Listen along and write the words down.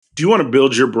Do you want to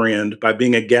build your brand by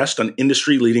being a guest on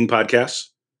industry-leading podcasts?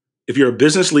 If you're a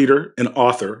business leader, an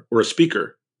author, or a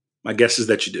speaker, my guess is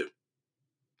that you do.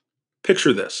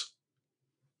 Picture this.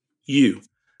 You,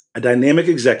 a dynamic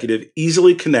executive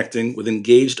easily connecting with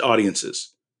engaged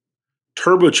audiences,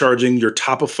 turbocharging your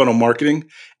top-of-funnel marketing,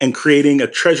 and creating a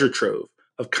treasure trove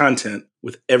of content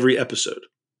with every episode.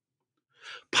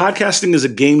 Podcasting is a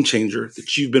game changer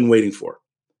that you've been waiting for.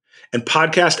 And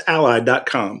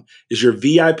podcastally.com is your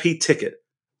VIP ticket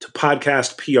to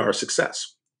podcast PR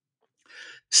success.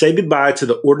 Say goodbye to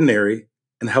the ordinary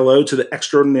and hello to the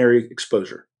extraordinary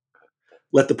exposure.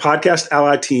 Let the Podcast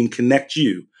Ally team connect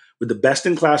you with the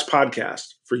best-in-class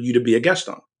podcast for you to be a guest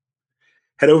on.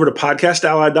 Head over to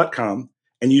podcastally.com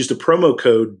and use the promo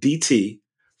code DT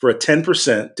for a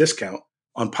 10% discount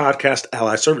on Podcast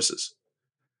Ally services.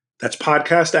 That's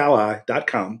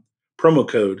podcastally.com, promo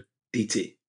code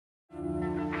DT.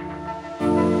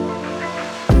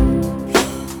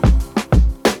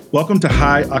 Welcome to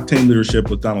High Octane Leadership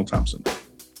with Donald Thompson.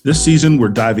 This season, we're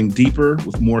diving deeper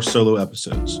with more solo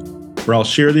episodes, where I'll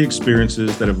share the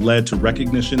experiences that have led to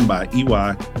recognition by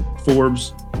EY,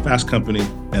 Forbes, Fast Company,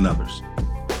 and others.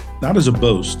 Not as a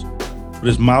boast, but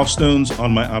as milestones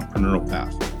on my entrepreneurial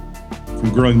path. From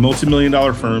growing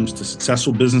multi-million-dollar firms to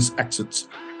successful business exits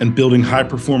and building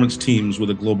high-performance teams with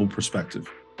a global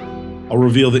perspective. I'll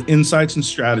reveal the insights and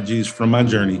strategies from my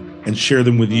journey and share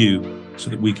them with you so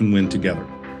that we can win together.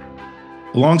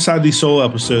 Alongside these solo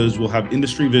episodes, we'll have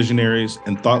industry visionaries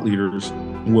and thought leaders,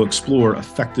 and we'll explore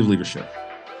effective leadership.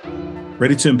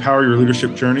 Ready to empower your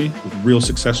leadership journey with real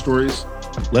success stories?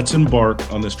 Let's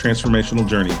embark on this transformational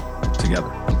journey together.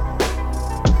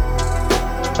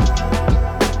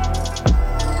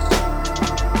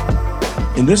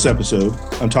 In this episode,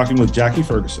 I'm talking with Jackie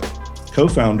Ferguson,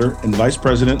 co-founder and vice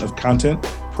president of content,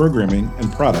 programming, and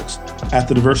products at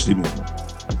the Diversity Movement.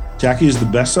 Jackie is the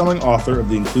best-selling author of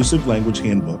the Inclusive Language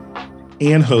Handbook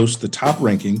and hosts the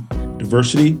top-ranking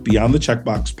Diversity Beyond the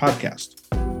Checkbox podcast.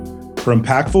 Her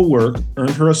impactful work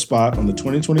earned her a spot on the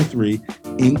 2023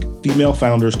 Inc. Female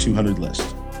Founders 200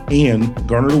 list and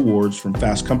garnered awards from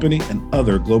Fast Company and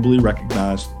other globally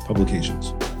recognized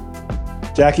publications.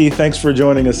 Jackie, thanks for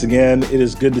joining us again. It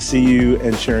is good to see you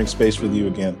and sharing space with you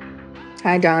again.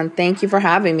 Hi, Don. Thank you for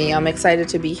having me. I'm excited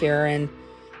to be here and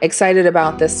excited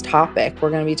about this topic. We're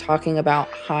going to be talking about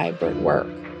hybrid work.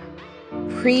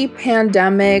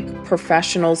 Pre-pandemic,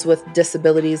 professionals with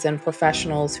disabilities and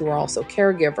professionals who are also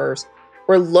caregivers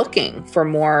were looking for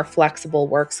more flexible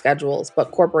work schedules, but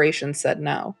corporations said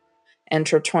no.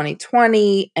 Enter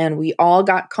 2020, and we all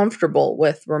got comfortable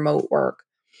with remote work.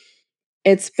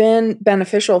 It's been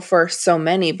beneficial for so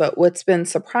many, but what's been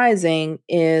surprising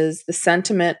is the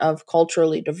sentiment of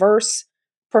culturally diverse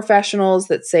professionals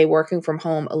that say working from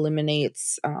home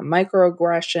eliminates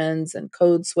microaggressions and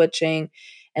code switching,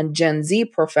 and Gen Z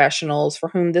professionals for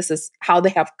whom this is how they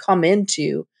have come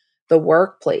into the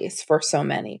workplace for so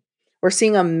many. We're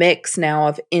seeing a mix now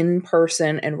of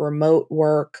in-person and remote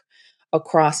work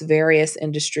across various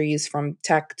industries from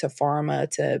tech to pharma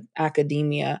to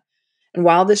academia. And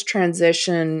while this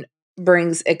transition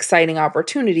brings exciting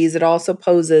opportunities, it also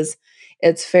poses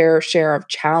its fair share of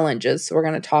challenges. So we're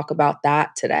going to talk about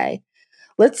that today.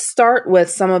 Let's start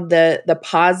with some of the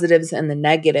positives and the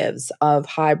negatives of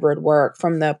hybrid work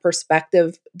from the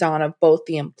perspective, Don, of both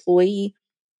the employee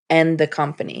and the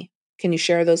company. Can you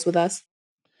share those with us?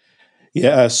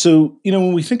 Yeah. So,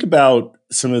 when we think about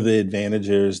some of the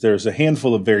advantages, there's a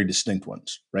handful of very distinct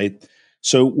ones, right?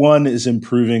 So one is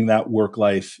improving that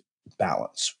work-life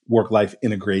balance, work-life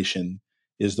integration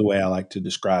is the way I like to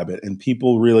describe it. And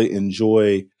people really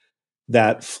enjoy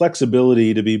that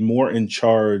flexibility to be more in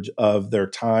charge of their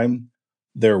time,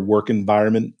 their work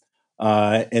environment,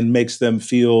 and makes them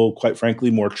feel, quite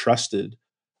frankly, more trusted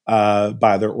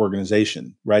by their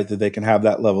organization, right? That they can have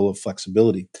that level of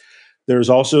flexibility. There's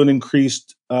also an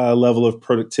increased level of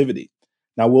productivity.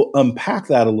 Now, we'll unpack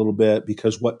that a little bit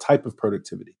because what type of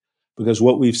productivity? Because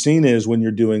what we've seen is when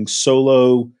you're doing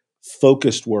solo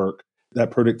focused work, that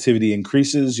productivity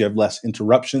increases, you have less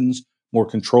interruptions, more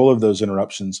control of those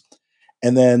interruptions.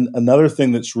 And then another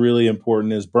thing that's really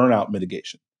important is burnout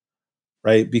mitigation,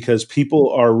 right? Because people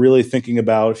are really thinking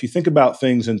about, if you think about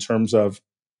things in terms of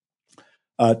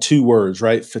two words,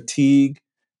 right? Fatigue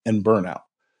and burnout.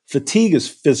 Fatigue is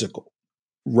physical,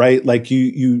 right? Like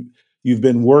you've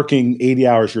been working 80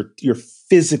 hours, you're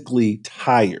physically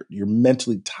tired, you're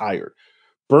mentally tired.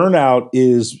 Burnout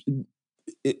is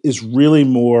really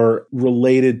more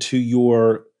related to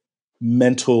your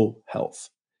mental health.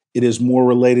 It is more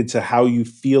related to how you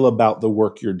feel about the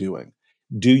work you're doing.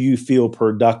 Do you feel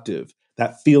productive?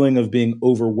 that feeling of being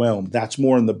overwhelmed. That's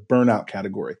more in the burnout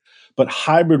category. But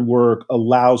hybrid work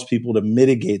allows people to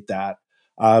mitigate that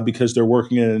because they're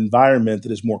working in an environment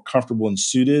that is more comfortable and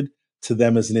suited to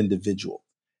them as an individual.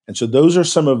 And so those are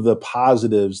some of the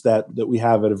positives that we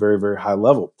have at a very, very high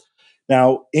level.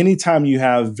 Now, anytime you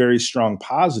have very strong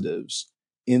positives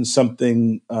in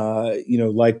something,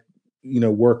 like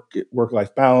work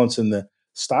life balance and the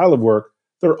style of work,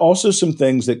 there are also some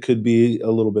things that could be a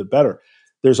little bit better.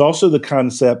 There's also the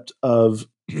concept of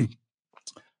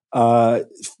uh,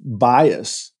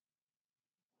 bias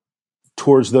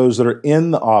towards those that are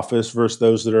in the office versus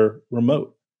those that are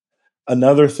remote.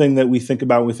 Another thing that we think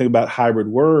about when we think about hybrid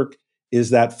work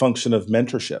is that function of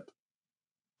mentorship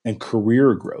and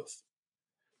career growth.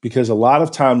 Because a lot of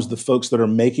times the folks that are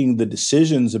making the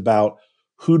decisions about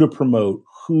who to promote,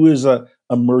 who is a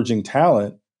emerging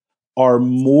talent, are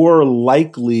more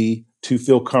likely to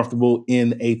feel comfortable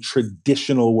in a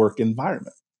traditional work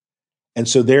environment. And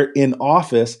so they're in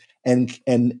office and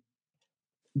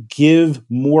give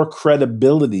more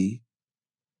credibility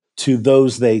to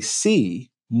those they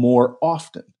see more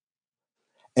often.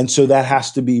 And so that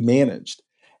has to be managed.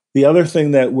 The other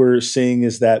thing that we're seeing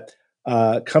is that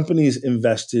companies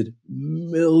invested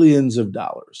millions of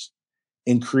dollars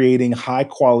in creating high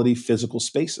quality physical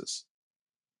spaces,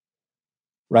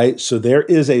 right? So there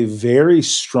is a very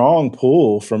strong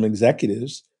pull from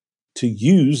executives to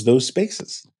use those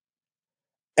spaces.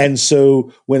 And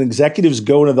so when executives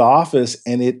go into the office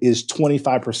and it is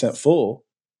 25% full,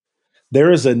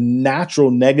 there is a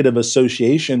natural negative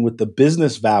association with the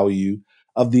business value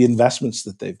of the investments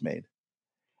that they've made.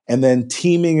 And then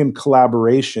teaming and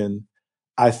collaboration,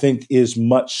 I think, is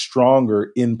much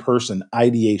stronger in person,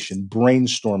 ideation,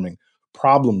 brainstorming,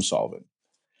 problem solving.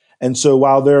 And so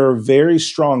while there are very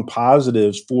strong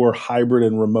positives for hybrid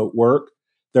and remote work,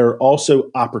 there are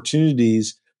also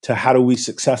opportunities to how do we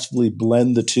successfully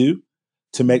blend the two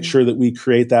to make sure that we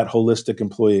create that holistic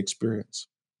employee experience.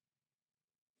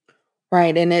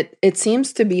 Right. And it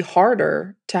seems to be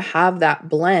harder to have that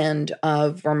blend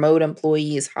of remote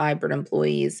employees, hybrid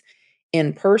employees,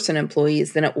 in-person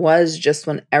employees than it was just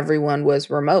when everyone was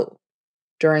remote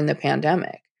during the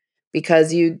pandemic,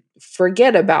 because you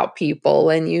forget about people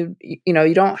and you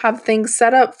don't have things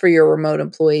set up for your remote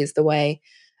employees the way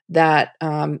that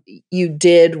you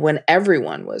did when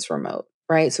everyone was remote,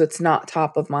 right? So it's not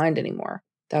top of mind anymore.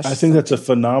 That's I just think that's a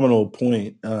something. phenomenal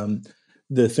point.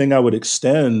 The thing I would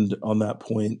extend on that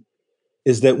point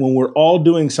is that when we're all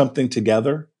doing something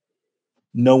together,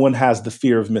 no one has the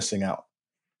fear of missing out,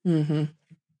 Hmm.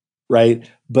 right?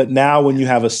 But now, when you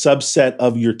have a subset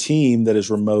of your team that is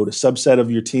remote, a subset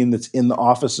of your team that's in the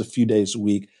office a few days a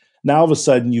week, now all of a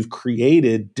sudden you've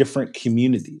created different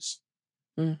communities,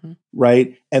 Hmm.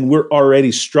 right? And we're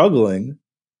already struggling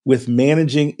with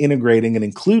managing, integrating, and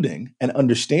including and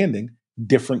understanding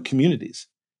different communities.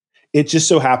 It just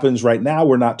so happens right now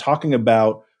we're not talking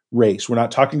about race. We're not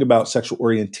talking about sexual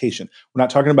orientation. We're not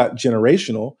talking about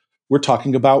generational. We're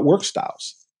talking about work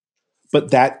styles.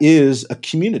 But that is a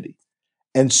community.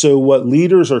 And so what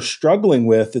leaders are struggling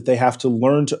with that they have to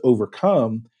learn to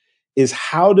overcome is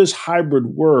how does hybrid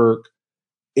work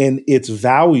and its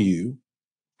value,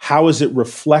 how is it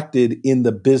reflected in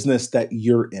the business that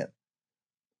you're in?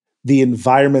 The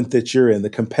environment that you're in, the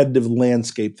competitive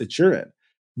landscape that you're in.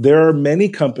 There are many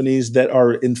companies that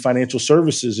are in financial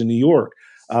services in New York.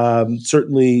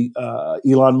 Certainly,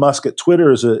 Elon Musk at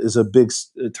Twitter is a big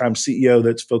time CEO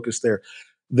that's focused there.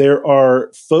 There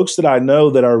are folks that I know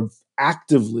that are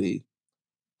actively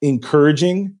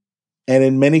encouraging and,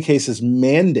 in many cases,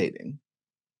 mandating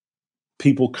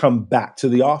people come back to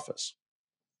the office.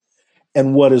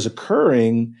 And what is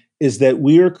occurring is that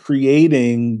we are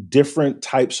creating different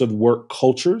types of work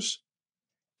cultures,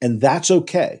 and that's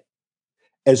okay.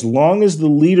 As long as the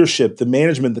leadership, the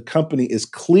management, the company is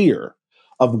clear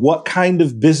of what kind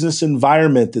of business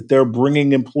environment that they're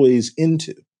bringing employees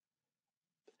into,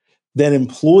 then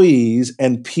employees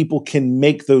and people can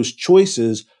make those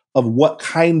choices of what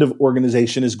kind of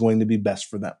organization is going to be best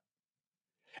for them.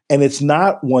 And it's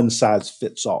not one size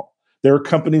fits all. There are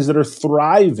companies that are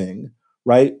thriving,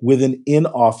 right, with an in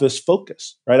office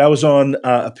focus, right? I was on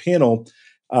a panel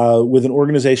with an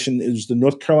organization, it was the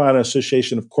North Carolina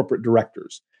Association of Corporate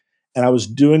Directors. And I was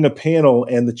doing a panel,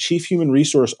 and the chief human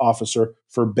resource officer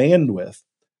for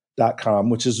bandwidth.com,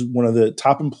 which is one of the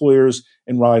top employers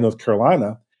in Raleigh, North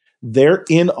Carolina, they're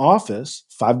in office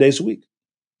 5 days a week.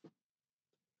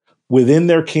 Within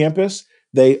their campus,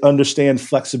 they understand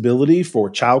flexibility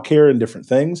for childcare and different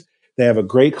things. They have a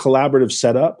great collaborative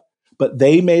setup, but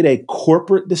they made a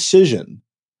corporate decision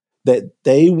that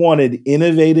they wanted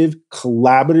innovative,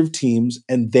 collaborative teams,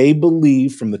 and they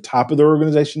believed from the top of their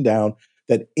organization down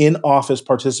that in-office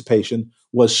participation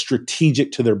was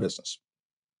strategic to their business.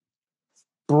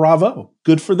 Bravo.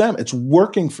 Good for them. It's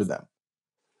working for them.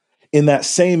 In that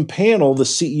same panel, the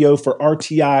CEO for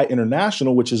RTI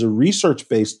International, which is a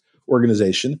research-based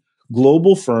organization,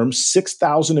 global firm,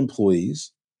 6,000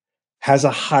 employees, has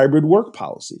a hybrid work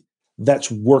policy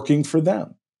that's working for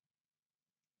them.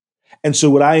 And so,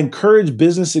 what I encourage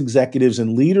business executives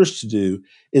and leaders to do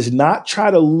is not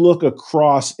try to look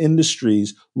across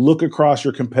industries, look across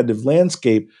your competitive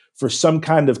landscape for some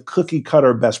kind of cookie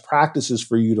cutter best practices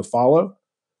for you to follow,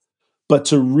 but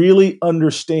to really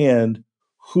understand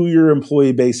who your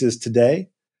employee base is today,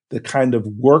 the kind of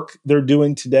work they're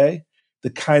doing today, the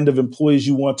kind of employees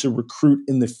you want to recruit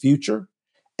in the future,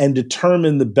 and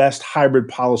determine the best hybrid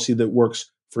policy that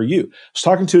works for you. I was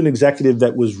talking to an executive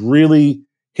that was really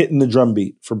hitting the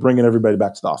drumbeat for bringing everybody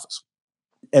back to the office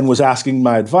and was asking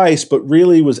my advice, but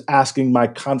really was asking my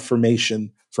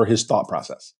confirmation for his thought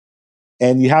process.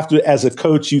 And you have to, as a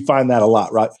coach, you find that a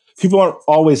lot, right? People aren't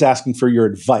always asking for your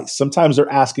advice. Sometimes they're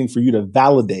asking for you to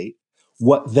validate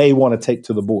what they want to take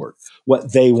to the board,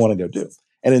 what they want to go do.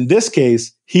 And in this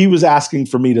case, he was asking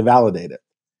for me to validate it.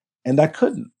 And I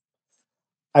couldn't.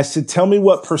 I said, tell me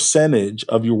what percentage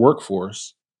of your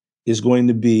workforce is going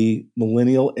to be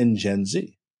millennial and Gen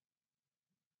Z.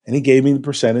 And he gave me the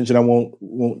percentage, and I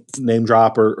won't name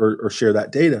drop or share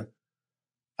that data.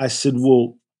 I said,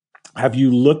 well, have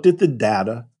you looked at the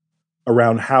data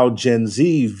around how Gen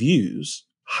Z views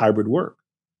hybrid work?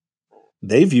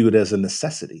 They view it as a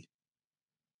necessity.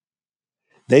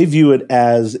 They view it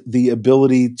as the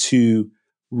ability to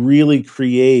really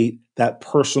create that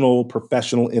personal,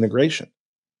 professional integration.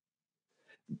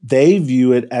 They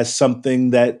view it as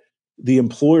something that the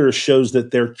employer shows that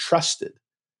they're trusted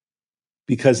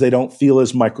because they don't feel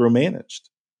as micromanaged.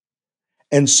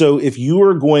 And so if you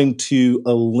are going to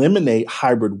eliminate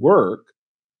hybrid work,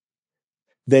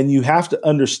 then you have to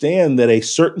understand that a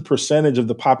certain percentage of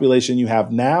the population you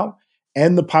have now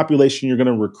and the population you're going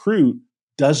to recruit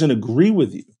doesn't agree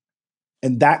with you.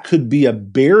 And that could be a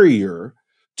barrier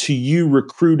to you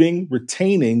recruiting,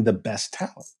 retaining the best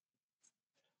talent.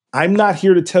 I'm not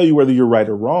here to tell you whether you're right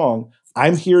or wrong.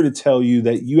 I'm here to tell you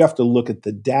that you have to look at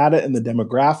the data and the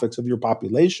demographics of your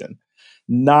population,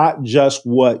 not just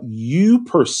what you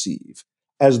perceive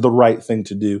as the right thing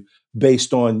to do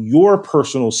based on your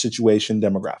personal situation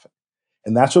demographic.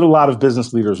 And that's what a lot of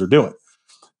business leaders are doing,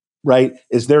 right?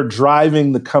 Is they're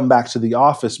driving the come back to the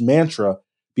office mantra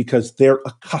because they're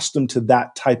accustomed to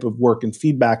that type of work and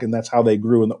feedback, and that's how they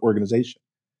grew in the organization.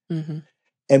 Mm-hmm.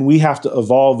 And we have to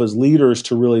evolve as leaders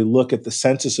to really look at the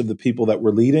census of the people that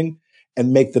we're leading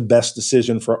and make the best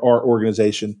decision for our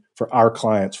organization, for our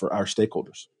clients, for our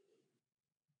stakeholders.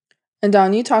 And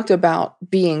Don, you talked about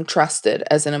being trusted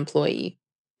as an employee.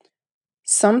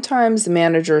 Sometimes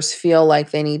managers feel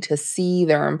like they need to see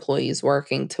their employees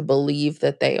working to believe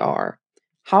that they are.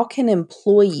 How can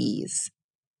employees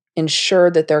ensure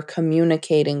that they're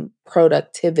communicating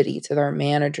productivity to their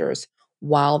managers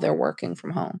while they're working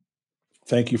from home?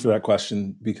 Thank you for that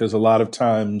question, because a lot of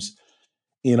times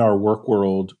in our work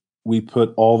world, we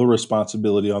put all the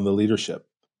responsibility on the leadership.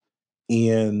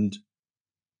 And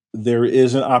there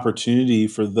is an opportunity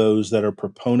for those that are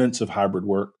proponents of hybrid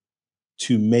work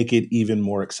to make it even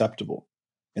more acceptable.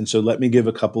 And so let me give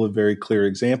a couple of very clear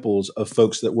examples of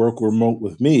folks that work remote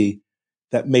with me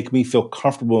that make me feel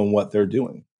comfortable in what they're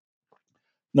doing.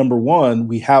 Number one,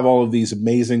 we have all of these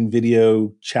amazing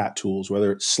video chat tools,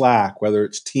 whether it's Slack, whether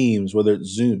it's Teams, whether it's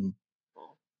Zoom.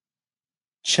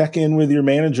 Check in with your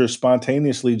manager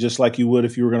spontaneously, just like you would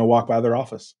if you were going to walk by their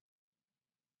office.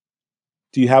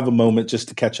 Do you have a moment just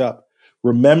to catch up?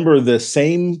 Remember, the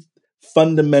same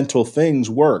fundamental things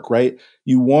work, right?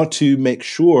 You want to make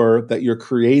sure that you're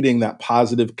creating that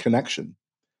positive connection.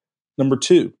 Number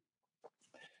two,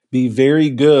 be very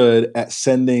good at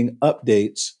sending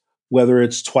updates, whether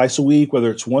it's twice a week, whether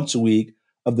it's once a week,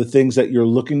 of the things that you're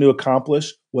looking to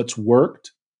accomplish, what's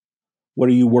worked, what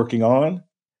are you working on,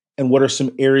 and what are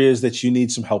some areas that you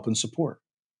need some help and support.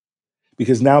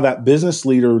 Because now that business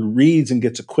leader reads and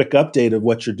gets a quick update of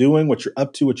what you're doing, what you're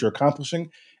up to, what you're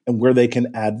accomplishing, and where they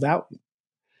can add value.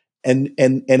 And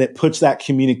it puts that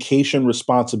communication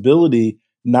responsibility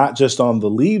not just on the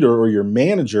leader or your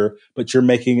manager, but you're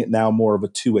making it now more of a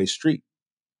two-way street.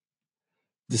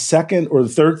 The second or the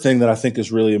third thing that I think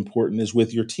is really important is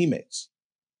with your teammates.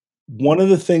 One of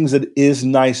the things that is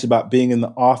nice about being in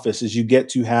the office is you get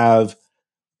to have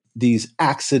these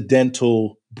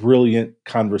accidental, brilliant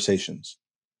conversations.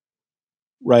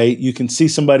 right? You can see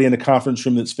somebody in a conference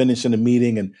room that's finishing a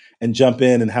meeting and jump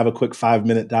in and have a quick 5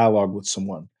 minute dialogue with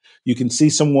someone. You can see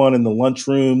someone in the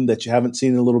lunchroom that you haven't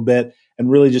seen in a little bit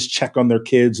and really just check on their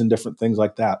kids and different things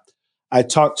like that. I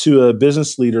talked to a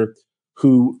business leader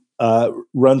who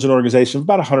runs an organization of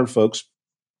about 100 folks,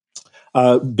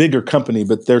 bigger company,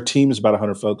 but their team is about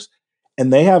 100 folks.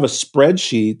 And they have a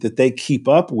spreadsheet that they keep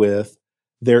up with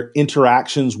their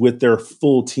interactions with their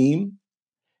full team.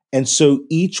 And so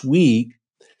each week,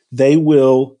 they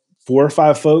will, 4 or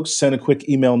 5 folks send a quick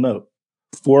email note.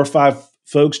 4 or 5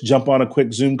 folks jump on a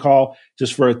quick Zoom call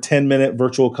just for a 10-minute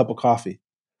virtual cup of coffee.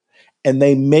 And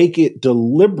they make it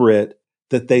deliberate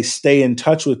that they stay in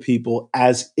touch with people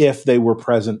as if they were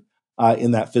present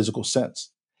in that physical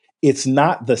sense. It's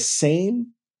not the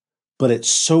same, but it's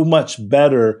so much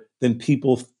better than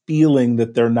people feeling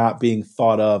that they're not being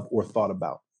thought of or thought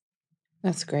about.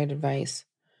 That's great advice.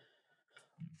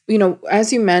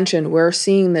 As you mentioned, we're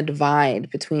seeing the divide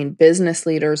between business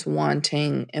leaders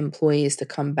wanting employees to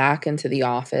come back into the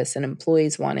office and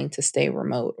employees wanting to stay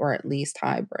remote or at least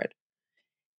hybrid.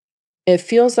 It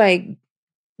feels like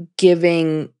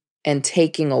giving and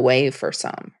taking away for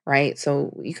some, right?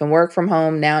 So you can work from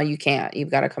home, now you can't. You've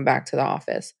got to come back to the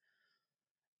office.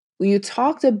 You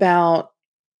talked about,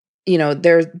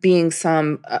 there being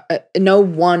some no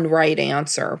one right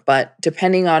answer, but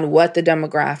depending on what the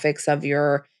demographics of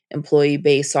your employee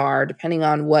base are, depending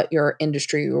on what your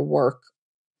industry or work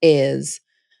is,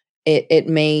 it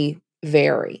may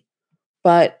vary.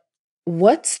 But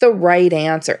what's the right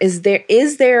answer? Is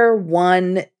there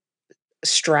one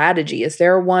strategy? Is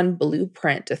there one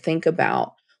blueprint to think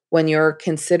about when you're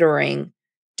considering,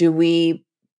 do we,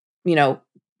 you know,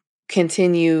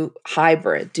 continue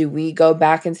hybrid? Do we go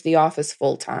back into the office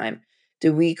full time?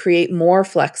 Do we create more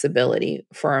flexibility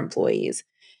for employees?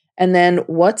 And then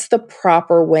what's the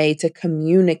proper way to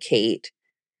communicate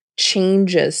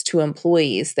changes to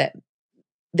employees that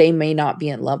they may not be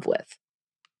in love with?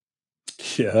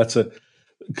 Yeah, that's a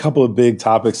couple of big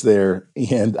topics there.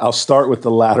 And I'll start with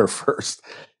the latter first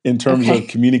in terms of Okay.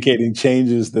 communicating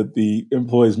changes that the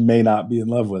employees may not be in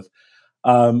love with.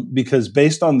 Because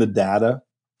based on the data,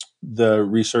 the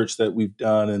research that we've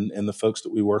done and the folks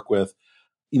that we work with,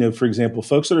 for example,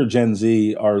 folks that are Gen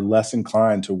Z are less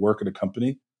inclined to work at a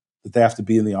company that they have to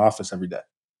be in the office every day.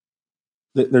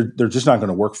 They're just not going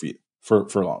to work for you for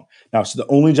long. Now, it's the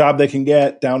only job they can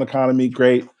get, down economy,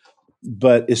 great.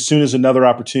 But as soon as another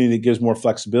opportunity that gives more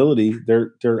flexibility,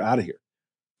 they're out of here,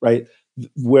 right?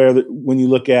 When you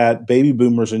look at baby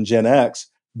boomers and Gen X,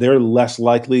 they're less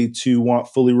likely to want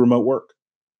fully remote work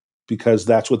because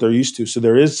that's what they're used to. So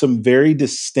there is some very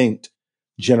distinct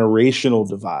generational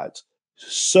divides.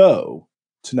 So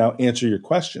to now answer your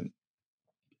question,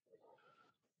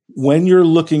 when you're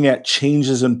looking at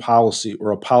changes in policy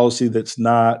or a policy that's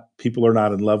not people are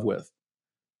not in love with,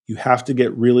 you have to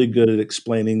get really good at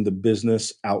explaining the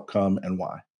business outcome and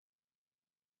why.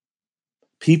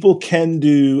 People can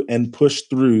do and push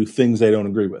through things they don't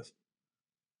agree with,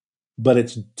 but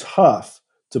it's tough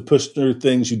to push through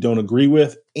things you don't agree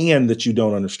with and that you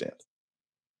don't understand.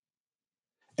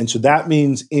 And so that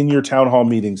means in your town hall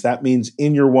meetings, that means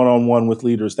in your one on one with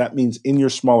leaders, that means in your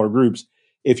smaller groups.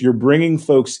 If you're bringing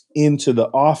folks into the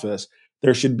office,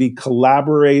 there should be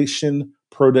collaboration,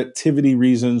 productivity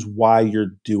reasons why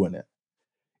you're doing it.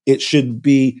 It should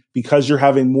be because you're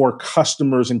having more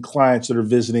customers and clients that are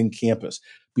visiting campus,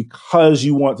 because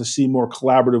you want to see more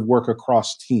collaborative work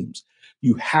across teams.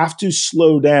 You have to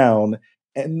slow down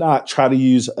and not try to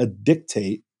use a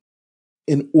dictate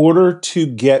in order to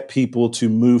get people to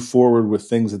move forward with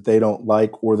things that they don't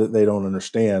like or that they don't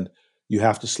understand. You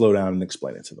have to slow down and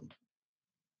explain it to them.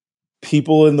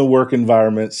 People in the work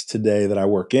environments today that I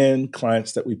work in,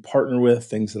 clients that we partner with,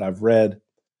 things that I've read,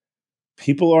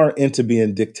 people aren't into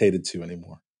being dictated to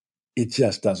anymore. It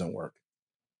just doesn't work.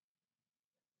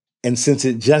 And since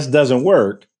it just doesn't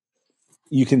work,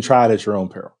 you can try it at your own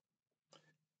peril.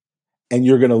 And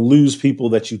you're going to lose people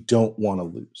that you don't want to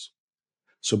lose.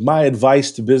 So, my advice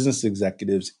to business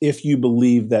executives, if you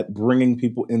believe that bringing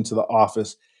people into the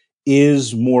office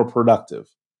is more productive,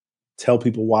 tell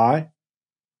people why,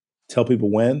 tell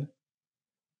people when,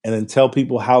 and then tell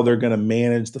people how they're going to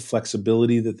manage the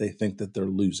flexibility that they think that they're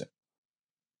losing.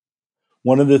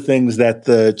 One of the things that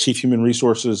the chief human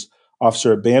resources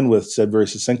officer at Bandwidth said very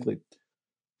succinctly,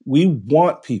 we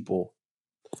want people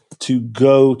to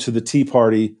go to the tea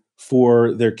party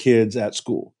for their kids at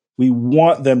school. We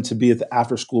want them to be at the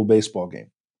after school baseball game.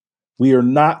 We are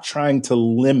not trying to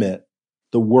limit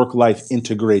the work life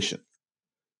integration.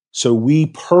 So we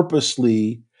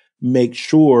purposely make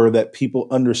sure that people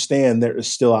understand there is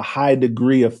still a high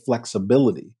degree of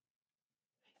flexibility.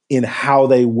 in how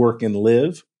they work and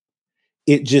live.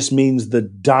 It just means the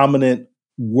dominant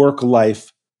work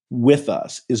life with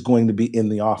us is going to be in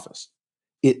the office.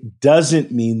 It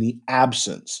doesn't mean the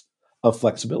absence of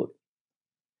flexibility.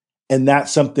 And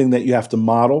that's something that you have to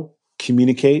model,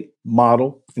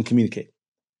 and communicate.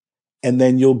 And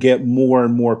then you'll get more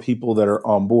and more people that are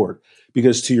on board.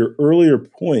 Because to your earlier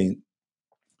point,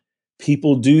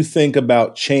 people do think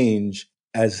about change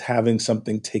as having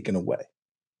something taken away.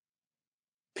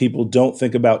 People don't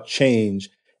think about change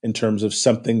in terms of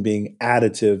something being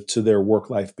additive to their work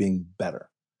life being better.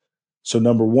 So,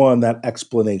 number one, that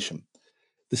explanation.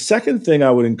 The second thing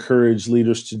I would encourage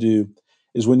leaders to do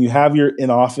is when you have your in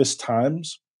office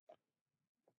times,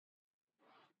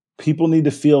 people need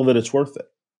to feel that it's worth it.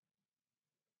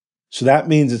 So that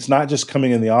means it's not just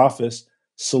coming in the office.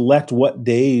 Select what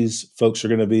days folks are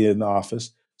going to be in the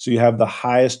office so you have the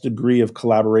highest degree of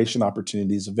collaboration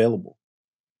opportunities available.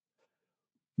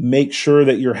 Make sure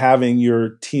that you're having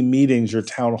your team meetings, your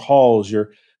town halls,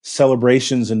 your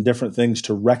celebrations and different things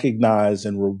to recognize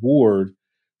and reward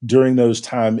during those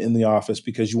time in the office,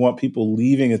 because you want people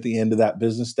leaving at the end of that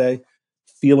business day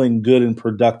feeling good and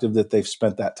productive that they've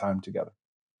spent that time together.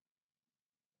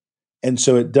 And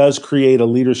so it does create a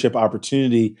leadership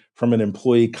opportunity from an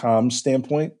employee comms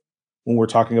standpoint when we're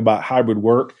talking about hybrid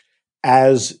work,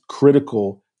 as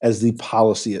critical as the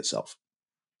policy itself.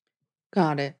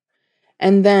 Got it.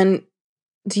 And then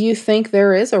do you think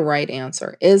there is a right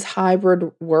answer? Is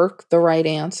hybrid work the right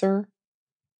answer?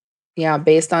 Yeah,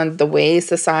 based on the way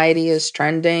society is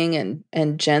trending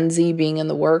and Gen Z being in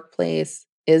the workplace,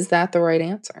 is that the right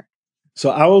answer? So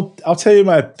I'll tell you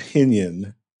my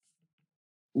opinion,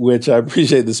 which I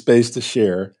appreciate the space to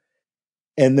share.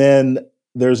 And then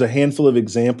there's a handful of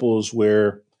examples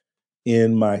where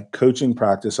in my coaching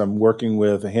practice, I'm working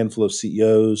with a handful of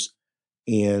CEOs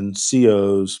and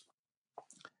COs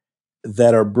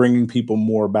that are bringing people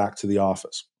more back to the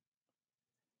office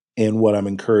and what I'm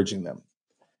encouraging them.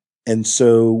 And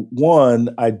so,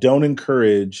 one, I don't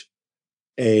encourage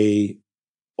a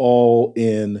all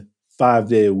in 5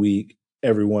 day a week,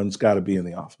 everyone's got to be in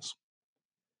the office.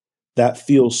 That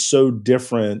feels so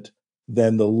different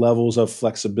than the levels of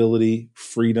flexibility,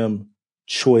 freedom,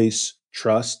 choice,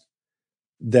 trust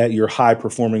that your high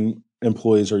performing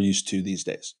employees are used to these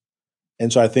days.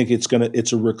 And so I think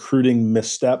it's a recruiting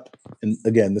misstep. And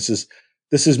again, this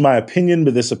is my opinion,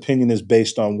 but this opinion is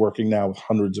based on working now with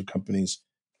hundreds of companies,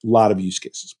 a lot of use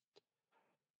cases.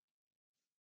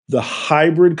 The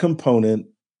hybrid component,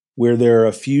 where there are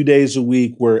a few days a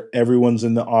week where everyone's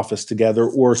in the office together,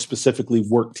 or specifically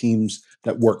work teams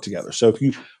that work together. So if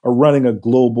you are running a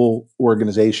global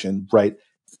organization, right,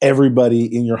 everybody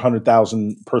in your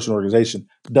 100,000 person organization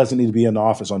doesn't need to be in the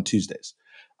office on Tuesdays.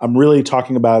 I'm really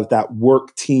talking about that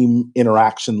work team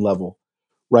interaction level,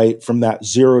 right? From that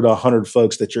 0 to 100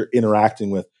 folks that you're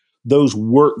interacting with, those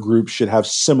work groups should have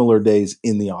similar days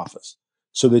in the office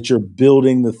so that you're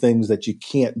building the things that you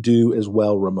can't do as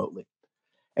well remotely.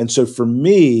 And so for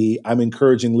me, I'm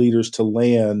encouraging leaders to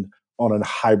land on a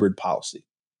hybrid policy.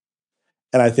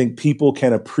 And I think people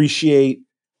can appreciate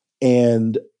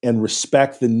and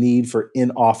respect the need for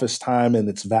in-office time and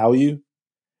its value,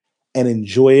 and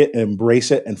enjoy it and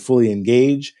embrace it and fully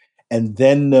engage, and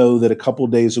then know that a couple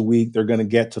days a week they're going to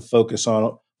get to focus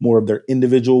on more of their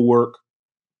individual work,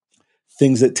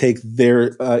 things that take their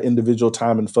individual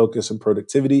time and focus and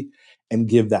productivity, and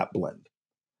give that blend.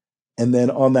 And then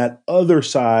on that other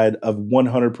side of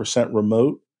 100%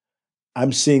 remote,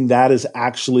 I'm seeing that is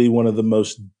actually one of the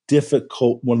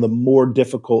more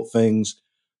difficult things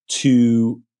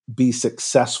to be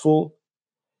successful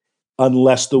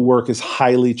unless the work is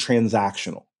highly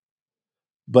transactional.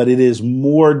 But it is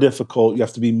more difficult. You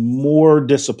have to be more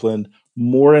disciplined,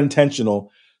 more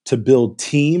intentional to build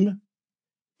team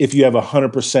if you have a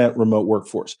 100% remote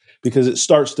workforce, because it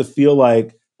starts to feel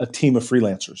like a team of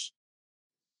freelancers.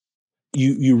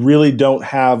 You really don't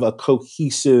have a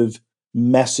cohesive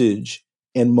message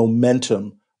and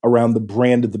momentum around the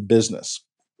brand of the business,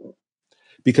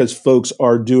 because folks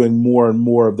are doing more and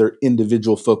more of their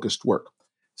individual focused work.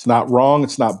 It's not wrong,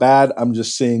 it's not bad. I'm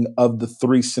just saying, of the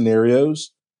three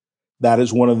scenarios, that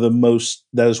is one of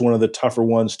the tougher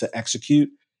ones to execute,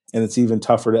 and it's even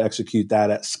tougher to execute that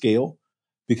at scale,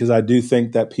 because I do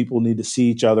think that people need to see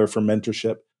each other for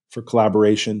mentorship, for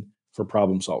collaboration, for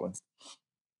problem solving.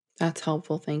 That's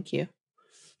helpful. Thank you.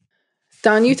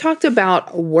 Don, you talked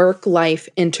about work life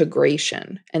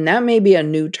integration, and that may be a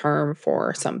new term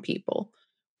for some people.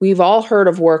 We've all heard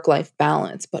of work life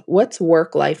balance, but what's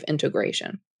work life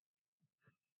integration?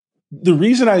 The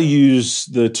reason I use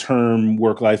the term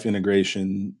work life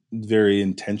integration, very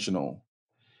intentional,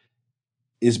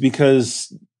 is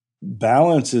because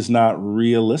balance is not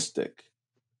realistic.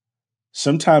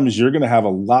 Sometimes you're going to have a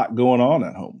lot going on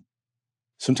at home.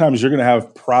 Sometimes you're going to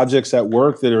have projects at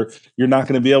work that you're not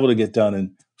going to be able to get done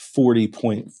in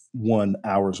 40.1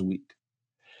 hours a week.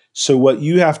 So what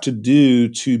you have to do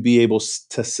to be able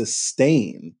to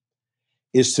sustain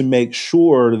is to make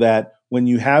sure that when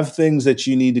you have things that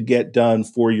you need to get done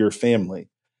for your family,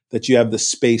 that you have the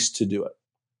space to do it,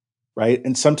 right?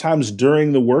 And sometimes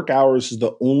during the work hours is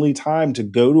the only time to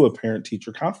go to a parent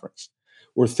teacher conference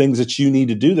or things that you need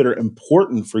to do that are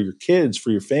important for your kids,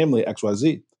 for your family,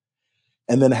 XYZ.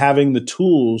 And then having the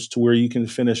tools to where you can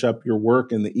finish up your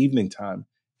work in the evening time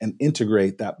and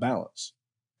integrate that balance.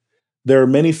 There are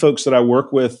many folks that I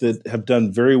work with that have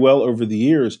done very well over the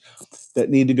years that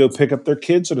need to go pick up their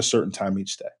kids at a certain time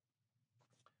each day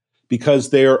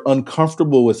because they are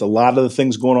uncomfortable with a lot of the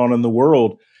things going on in the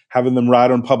world, having them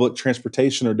ride on public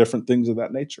transportation or different things of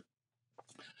that nature.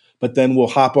 But then we'll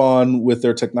hop on with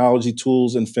their technology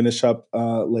tools and finish up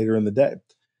later in the day.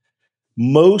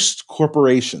 Most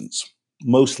corporations,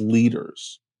 most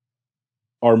leaders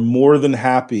are more than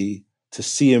happy to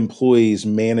see employees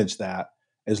manage that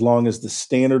as long as the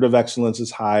standard of excellence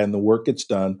is high and the work gets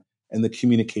done and the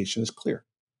communication is clear.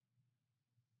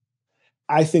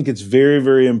 I think it's very,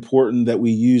 very important that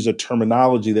we use a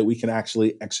terminology that we can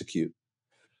actually execute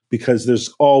because there's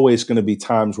always going to be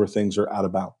times where things are out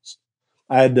of balance.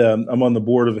 I'm on the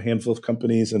board of a handful of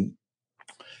companies, and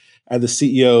I had the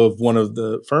CEO of one of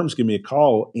the firms give me a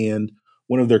call, and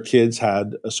one of their kids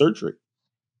had a surgery.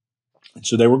 And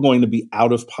so they were going to be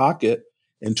out of pocket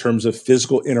in terms of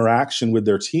physical interaction with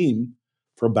their team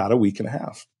for about a week and a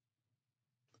half.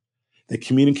 They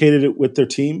communicated it with their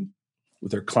team,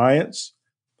 with their clients.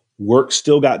 Work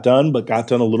still got done, but got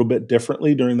done a little bit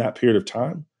differently during that period of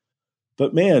time.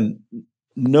 But man,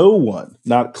 no one,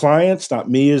 not clients, not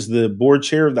me as the board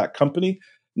chair of that company,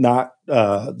 not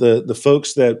the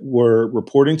folks that were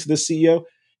reporting to the CEO,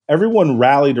 everyone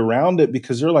rallied around it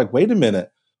because they're like, wait a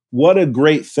minute, what a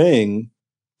great thing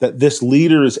that this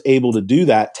leader is able to do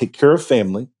that, take care of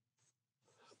family,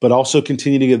 but also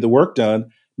continue to get the work done.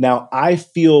 Now I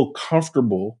feel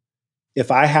comfortable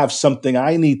if I have something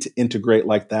I need to integrate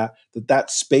like that, that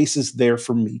space is there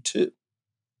for me too.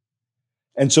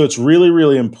 And so it's really,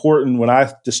 really important when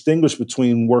I distinguish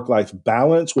between work-life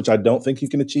balance, which I don't think you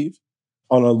can achieve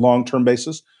on a long-term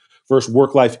basis, versus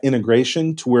work-life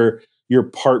integration to where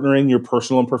you're partnering your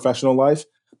personal and professional life.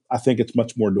 I think it's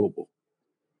much more doable.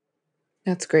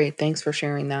 That's great. Thanks for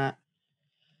sharing that.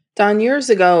 Don, years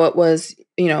ago, it was,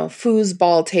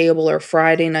 foosball table or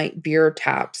Friday night beer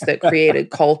taps that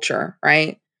created culture,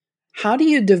 right? How do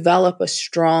you develop a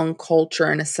strong culture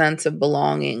and a sense of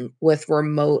belonging with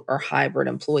remote or hybrid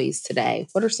employees today?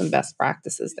 What are some best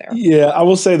practices there? Yeah, I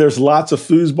will say there's lots of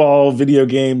foosball video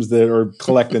games that are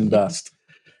collecting dust.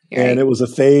 And Right? it was a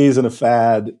phase and a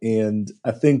fad. And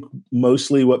I think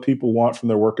mostly what people want from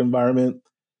their work environment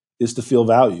is to feel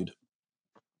valued,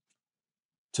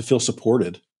 to feel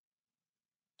supported,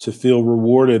 to feel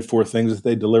rewarded for things that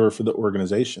they deliver for the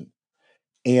organization.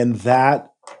 And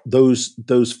that those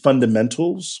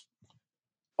fundamentals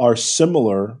are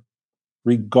similar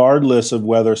regardless of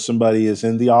whether somebody is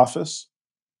in the office,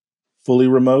 fully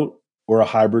remote, or a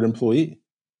hybrid employee.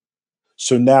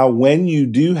 So now when you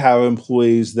do have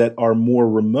employees that are more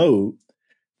remote,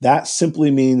 that simply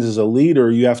means as a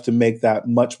leader, you have to make that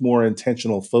much more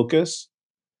intentional focus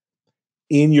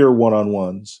in your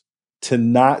one-on-ones to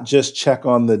not just check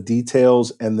on the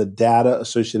details and the data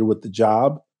associated with the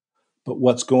job, but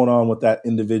what's going on with that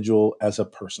individual as a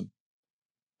person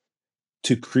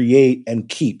to create and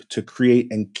keep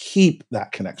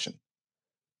that connection,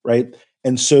 right?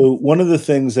 And so one of the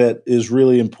things that is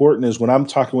really important is when I'm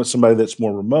talking with somebody that's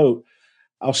more remote,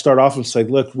 I'll start off and say,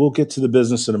 look, we'll get to the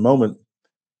business in a moment.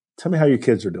 Tell me how your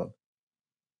kids are doing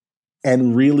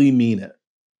and really mean it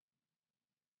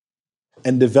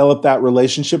and develop that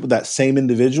relationship with that same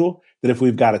individual that if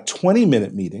we've got a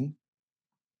 20-minute meeting,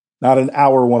 not an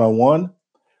hour one-on-one,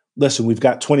 listen, we've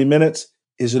got 20 minutes.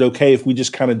 Is it okay if we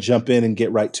just kind of jump in and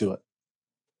get right to it?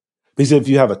 Because if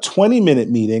you have a 20-minute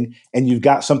meeting and you've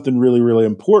got something really, really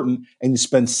important and you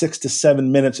spend 6 to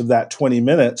 7 minutes of that 20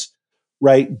 minutes,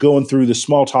 right, going through the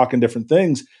small talk and different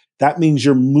things, that means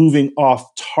you're moving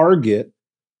off target,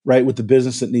 right, with the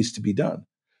business that needs to be done.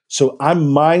 So I'm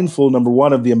mindful, number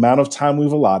one, of the amount of time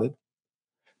we've allotted.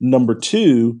 Number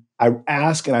two, I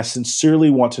ask and I sincerely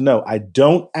want to know. I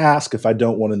don't ask if I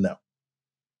don't want to know.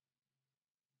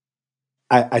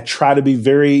 I try to be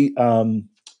very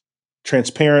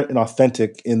transparent and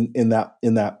authentic in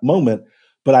that moment,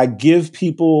 but I give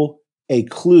people a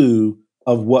clue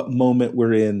of what moment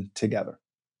we're in together.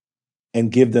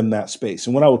 and give them that space.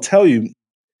 And what I will tell you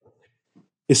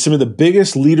is some of the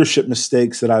biggest leadership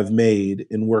mistakes that I've made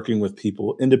in working with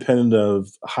people, independent of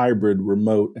hybrid,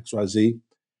 remote, XYZ,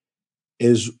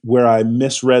 is where I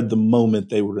misread the moment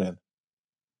they were in.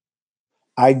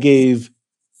 I gave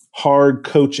hard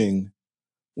coaching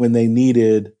when they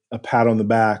needed a pat on the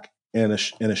back and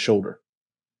a shoulder.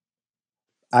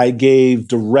 I gave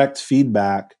direct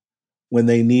feedback when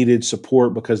they needed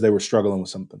support because they were struggling with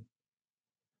something.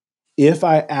 If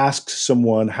I asked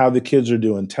someone how the kids are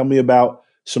doing, tell me about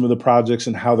some of the projects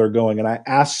and how they're going, and I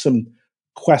asked some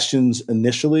questions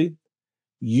initially,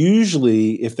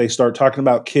 usually if they start talking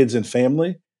about kids and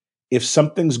family, if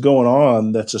something's going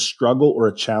on that's a struggle or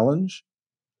a challenge,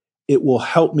 it will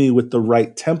help me with the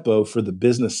right tempo for the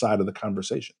business side of the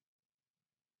conversation.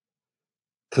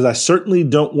 Because I certainly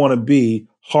don't want to be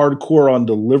hardcore on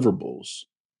deliverables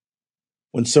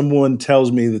when someone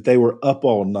tells me that they were up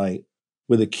all night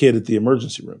with a kid at the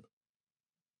emergency room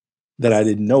that I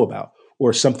didn't know about,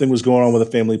 or something was going on with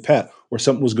a family pet, or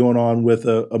something was going on with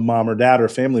a mom or dad or a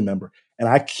family member. And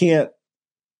I can't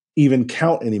even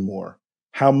count anymore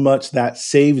how much that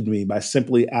saved me by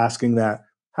simply asking that,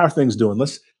 how are things doing?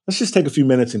 Let's just take a few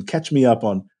minutes and catch me up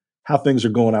on how things are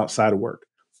going outside of work,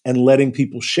 and letting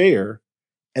people share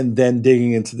and then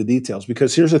digging into the details.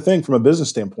 Because here's the thing from a business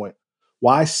standpoint,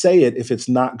 why say it if it's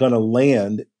not going to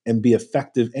land and be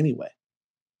effective anyway?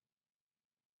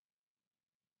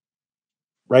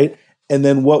 Right? And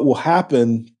then what will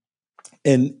happen,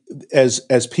 and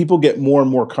as people get more and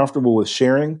more comfortable with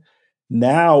sharing,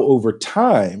 now over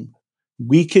time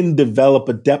we can develop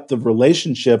a depth of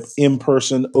relationship in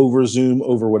person, over Zoom,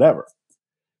 over whatever,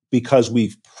 because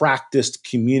we've practiced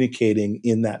communicating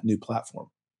in that new platform.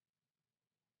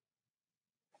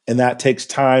 And that takes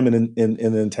time and an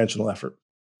intentional effort.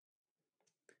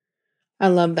 I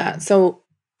love that. So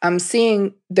I'm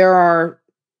seeing there are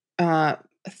uh,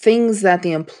 things that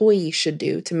the employee should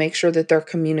do to make sure that they're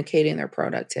communicating their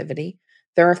productivity.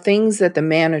 There are things that the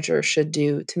manager should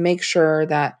do to make sure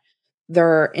that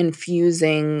they're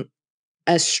infusing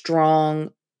a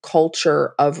strong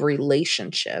culture of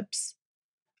relationships,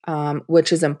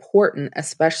 which is important,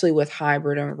 especially with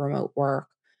hybrid and remote work.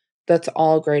 That's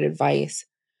all great advice.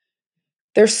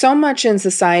 There's so much in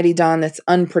society, Don, that's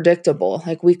unpredictable.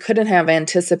 Like we couldn't have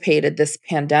anticipated this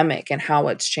pandemic and how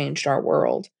it's changed our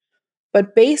world.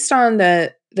 But based on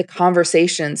the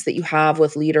conversations that you have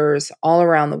with leaders all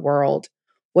around the world,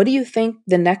 what do you think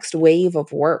the next wave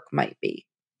of work might be?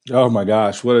 Oh my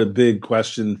gosh, what a big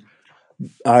question.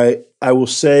 I will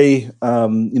say,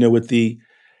 with the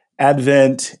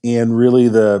advent and really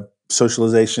the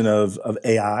socialization of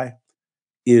AI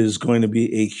is going to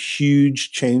be a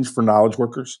huge change for knowledge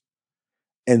workers.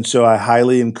 And so I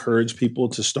highly encourage people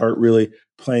to start really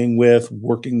playing with,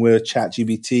 working with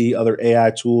ChatGPT, other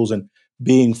AI tools, and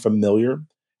being familiar.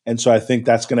 And so I think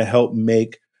that's going to help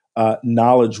make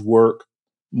knowledge work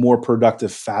more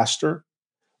productive faster.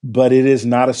 But it is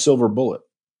not a silver bullet.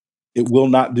 It will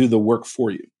not do the work for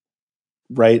you,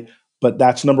 right? But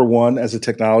that's number one as a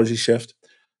technology shift.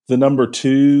 The number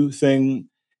two thing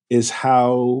is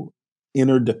how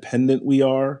interdependent we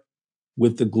are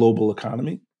with the global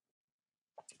economy.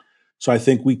 So I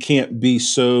think we can't be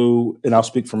so, and I'll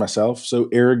speak for myself, so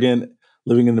arrogant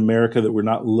living in America that we're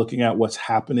not looking at what's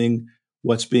happening,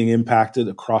 what's being impacted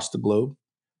across the globe,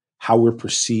 how we're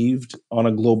perceived on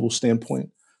a global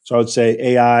standpoint. So I would say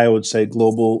AI, I would say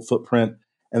global footprint.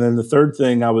 And then the third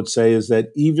thing I would say is that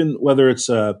even whether it's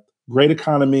a great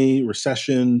economy,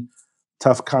 recession,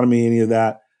 tough economy, any of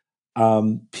that,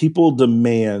 people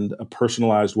demand a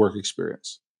personalized work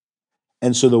experience.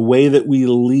 And so the way that we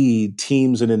lead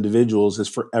teams and individuals is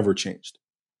forever changed.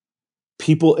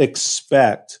 People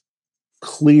expect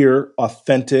clear,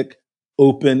 authentic,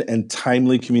 open, and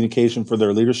timely communication for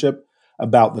their leadership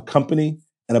about the company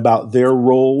and about their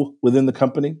role within the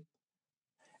company,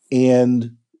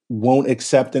 and won't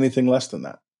accept anything less than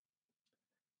that.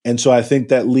 And so I think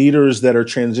that leaders that are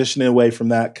transitioning away from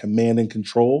that command and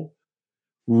control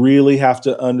really have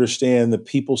to understand the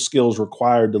people skills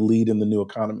required to lead in the new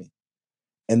economy,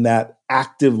 and that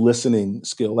active listening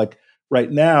skill. Like right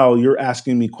now, you're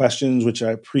asking me questions, which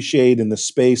I appreciate in the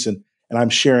space, and I'm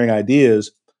sharing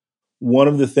ideas. One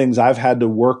of the things I've had to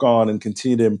work on and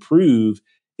continue to improve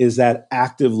is that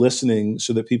active listening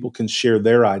so that people can share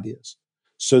their ideas,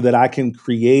 so that I can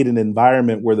create an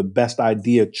environment where the best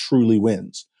idea truly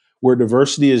wins, where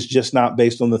diversity is just not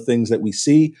based on the things that we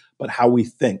see, but how we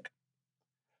think,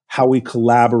 how we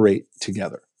collaborate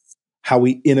together, how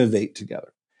we innovate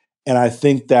together. And I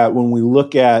think that when we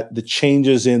look at the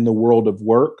changes in the world of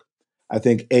work, I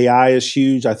think AI is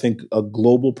huge. I think a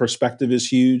global perspective is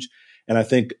huge. And I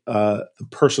think the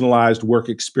personalized work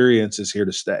experience is here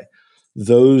to stay.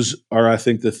 Those are, I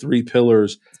think, the three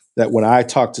pillars that when I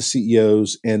talk to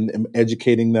CEOs and am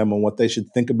educating them on what they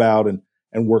should think about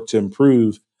and work to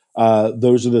improve,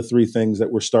 those are the three things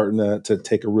that we're starting to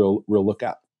take a real look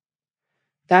at.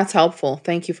 That's helpful.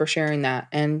 Thank you for sharing that.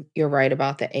 And you're right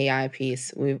about the AI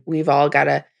piece. We've all got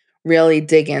to really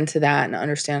dig into that and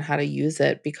understand how to use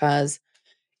it because,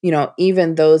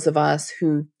 even those of us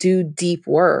who do deep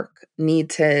work need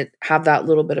to have that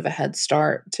little bit of a head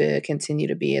start to continue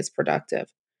to be as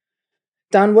productive.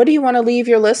 Don, what do you want to leave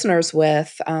your listeners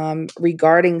with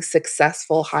regarding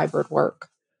successful hybrid work?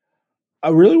 I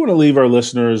really want to leave our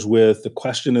listeners with the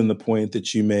question and the point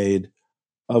that you made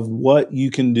of what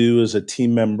you can do as a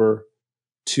team member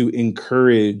to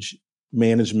encourage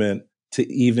management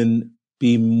to even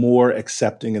be more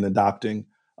accepting and adopting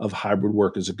of hybrid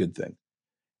work is a good thing.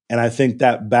 And I think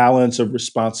that balance of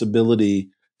responsibility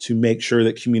to make sure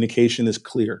that communication is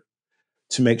clear,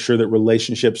 to make sure that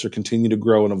relationships are continue to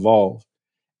grow and evolve,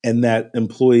 and that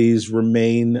employees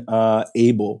remain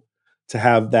able to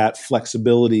have that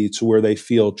flexibility to where they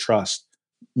feel trust,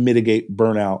 mitigate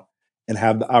burnout, and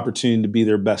have the opportunity to be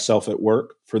their best self at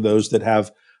work for those that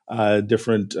have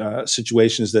different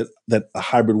situations that a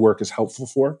hybrid work is helpful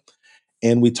for.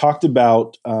 And we talked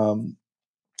about a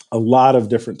lot of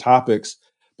different topics,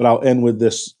 but I'll end with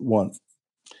this one.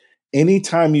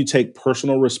 Anytime you take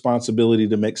personal responsibility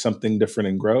to make something different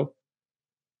and grow,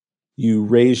 you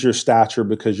raise your stature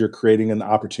because you're creating an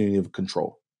opportunity of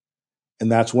control.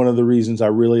 And that's one of the reasons I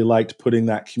really liked putting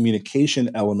that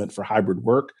communication element for hybrid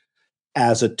work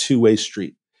as a two-way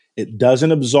street. It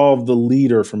doesn't absolve the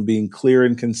leader from being clear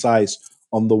and concise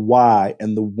on the why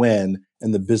and the when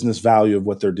and the business value of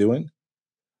what they're doing.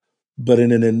 But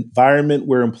in an environment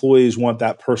where employees want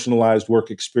that personalized work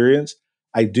experience,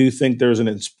 I do think there's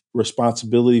an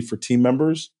responsibility for team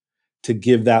members to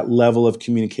give that level of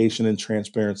communication and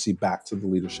transparency back to the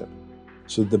leadership.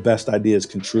 So the best ideas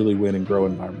can truly win and grow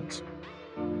environments.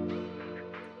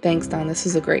 Thanks, Don. This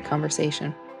was a great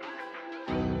conversation.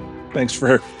 Thanks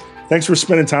for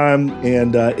spending time,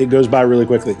 and it goes by really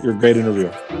quickly. You're a great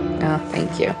interviewer. Oh,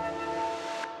 thank you.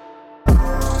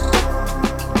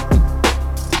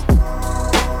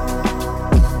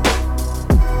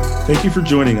 Thank you for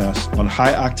joining us on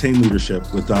High Octane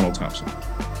Leadership with Donald Thompson.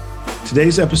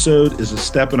 Today's episode is a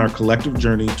step in our collective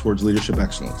journey towards leadership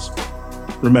excellence.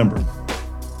 Remember,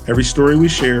 every story we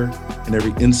share and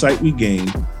every insight we gain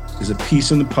is a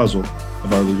piece in the puzzle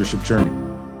of our leadership journey.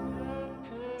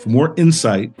 For more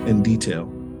insight and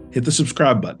detail, hit the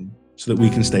subscribe button so that we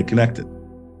can stay connected.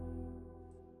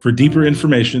 For deeper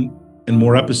information and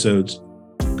more episodes,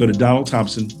 go to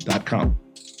donaldthompson.com.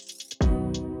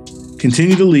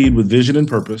 Continue to lead with vision and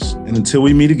purpose, and until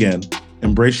we meet again,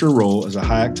 embrace your role as a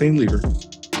high-octane leader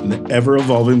in the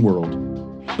ever-evolving world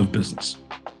of business.